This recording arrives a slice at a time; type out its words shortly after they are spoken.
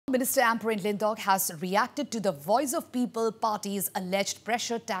Minister Ampareen Lyngdoh has reacted to the Voice of People party's alleged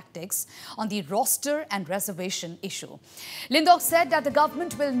pressure tactics on the roster and reservation issue. Lyngdoh said that the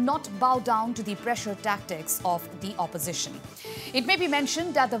government will not bow down to the pressure tactics of the opposition. It may be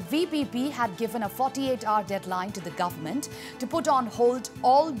mentioned that the VPP had given a 48-hour deadline to the government to put on hold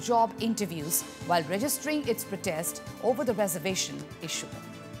all job interviews while registering its protest over the reservation issue.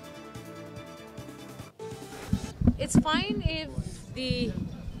 It's fine if the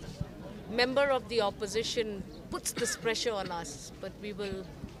member of the opposition puts this pressure on us, but we will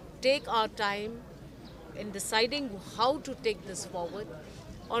take our time in deciding how to take this forward.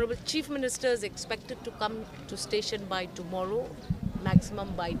 Honorable Chief Minister is expected to come to station by tomorrow,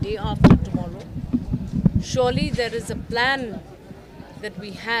 maximum by day after tomorrow. Surely there is a plan that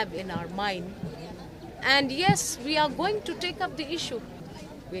we have in our mind. And yes, we are going to take up the issue.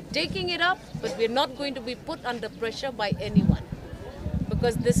 We're taking it up, but we're not going to be put under pressure by anyone.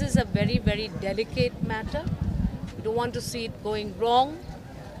 Because this is a very, very delicate matter. We don't want to see it going wrong.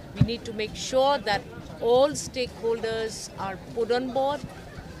 We need to make sure that all stakeholders are put on board.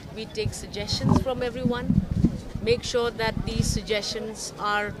 We take suggestions from everyone, make sure that these suggestions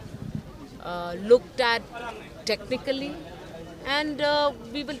are looked at technically, and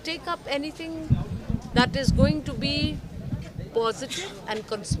we will take up anything that is going to be positive and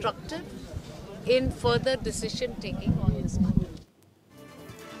constructive in further decision taking on this matter.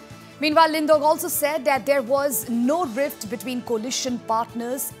 Meanwhile, Lyngdoh also said that there was no rift between coalition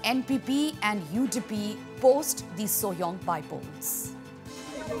partners NPP and UDP post the Sohiong bypolls.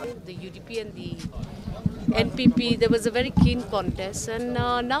 The UDP and the NPP, there was a very keen contest, and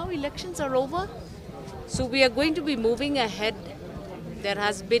now elections are over. So we are going to be moving ahead. There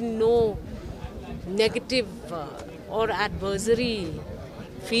has been no negative or adversary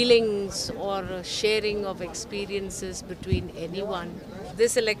feelings or sharing of experiences between anyone.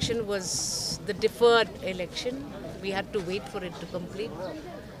 This election was the deferred election. We had to wait for it to complete.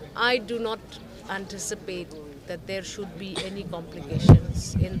 I do not anticipate that there should be any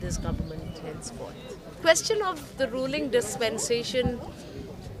complications in this government henceforth. Question of the ruling dispensation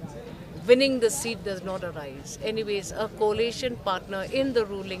winning the seat does not arise. Anyways, a coalition partner in the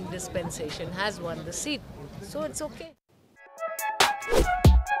ruling dispensation has won the seat, so it's okay.